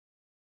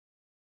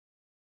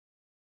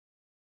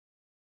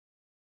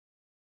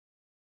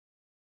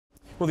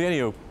Well, the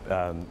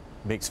NAO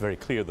makes very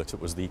clear that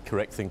it was the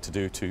correct thing to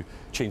do to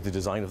change the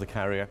design of the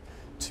carrier,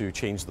 to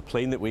change the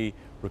plane that we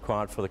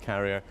required for the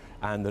carrier,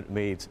 and that it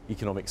made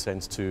economic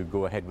sense to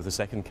go ahead with the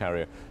second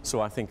carrier.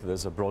 So I think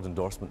there's a broad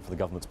endorsement for the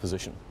government's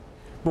position.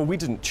 Well, we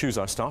didn't choose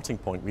our starting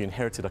point. We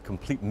inherited a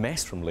complete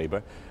mess from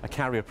Labour, a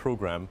carrier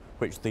programme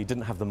which they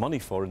didn't have the money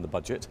for in the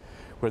budget,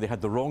 where they had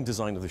the wrong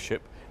design of the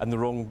ship and the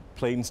wrong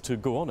planes to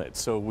go on it.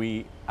 So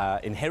we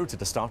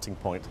inherited a starting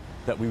point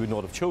that we would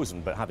not have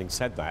chosen. But having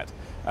said that,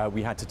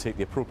 we had to take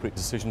the appropriate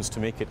decisions to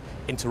make it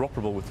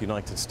interoperable with the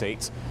United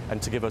States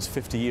and to give us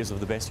 50 years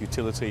of the best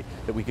utility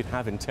that we could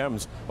have in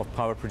terms of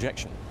power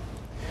projection.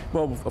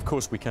 Well, of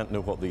course, we can't know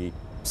what the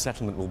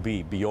settlement will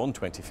be beyond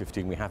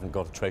 2015. We haven't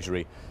got a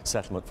Treasury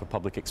settlement for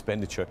public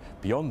expenditure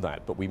beyond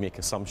that, but we make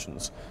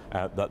assumptions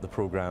that the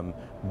programme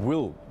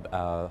will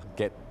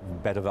get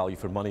better value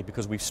for money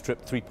because we've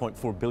stripped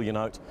 $3.4 billion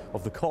out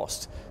of the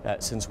cost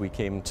since we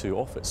came to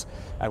office.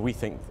 And we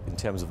think, in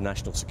terms of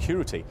national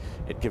security,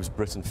 it gives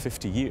Britain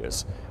 50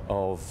 years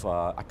of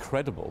a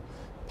credible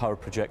power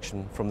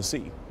projection from the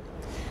sea.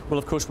 Well,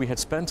 of course, we had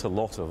spent a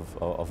lot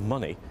of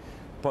money.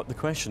 But the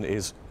question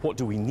is, what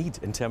do we need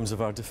in terms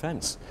of our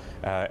defence?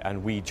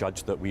 And we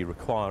judge that we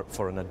require,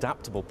 for an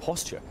adaptable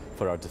posture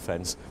for our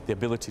defence, the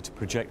ability to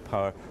project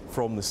power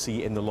from the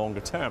sea in the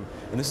longer term.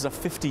 And this is a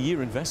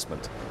 50-year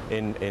investment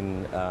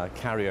in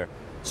carrier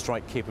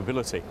strike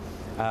capability.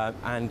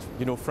 And,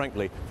 you know,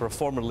 frankly, for a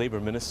former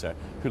Labour minister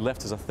who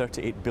left us a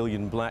 $38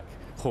 billion black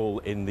hole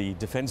in the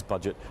defence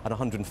budget and a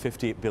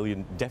 $158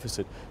 billion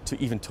deficit,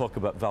 to even talk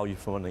about value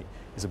for money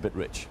is a bit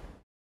rich.